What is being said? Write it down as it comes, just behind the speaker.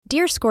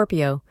Dear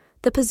Scorpio,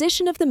 the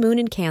position of the moon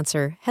in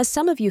Cancer has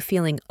some of you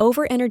feeling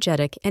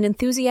over-energetic and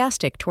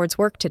enthusiastic towards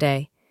work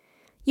today.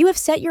 You have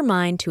set your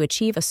mind to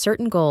achieve a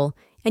certain goal,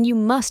 and you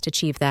must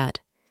achieve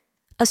that.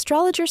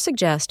 Astrologers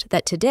suggest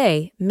that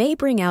today may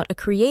bring out a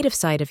creative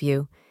side of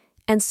you,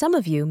 and some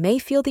of you may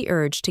feel the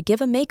urge to give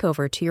a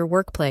makeover to your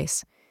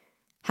workplace.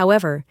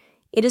 However,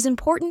 it is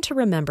important to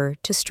remember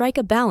to strike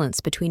a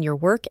balance between your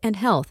work and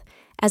health,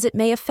 as it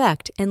may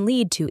affect and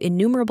lead to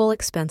innumerable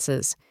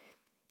expenses.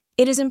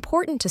 It is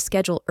important to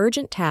schedule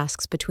urgent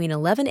tasks between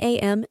 11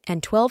 a.m.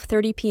 and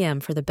 12:30 p.m.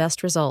 for the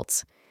best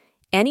results.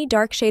 Any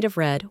dark shade of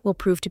red will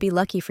prove to be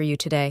lucky for you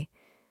today.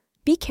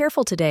 Be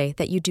careful today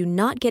that you do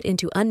not get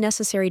into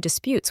unnecessary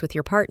disputes with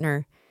your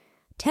partner.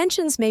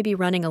 Tensions may be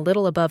running a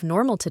little above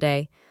normal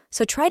today,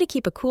 so try to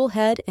keep a cool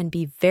head and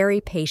be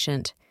very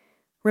patient.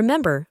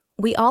 Remember,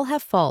 we all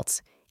have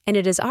faults, and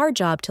it is our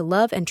job to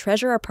love and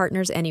treasure our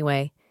partners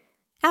anyway.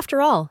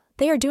 After all,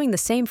 they are doing the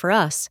same for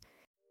us.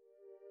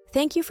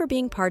 Thank you for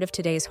being part of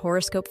today's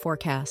horoscope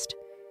forecast.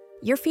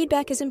 Your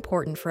feedback is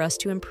important for us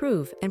to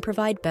improve and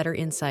provide better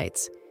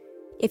insights.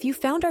 If you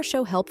found our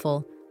show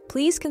helpful,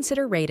 please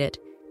consider rate it.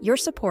 Your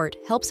support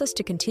helps us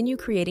to continue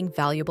creating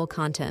valuable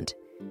content.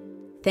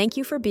 Thank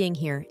you for being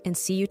here, and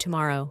see you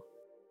tomorrow.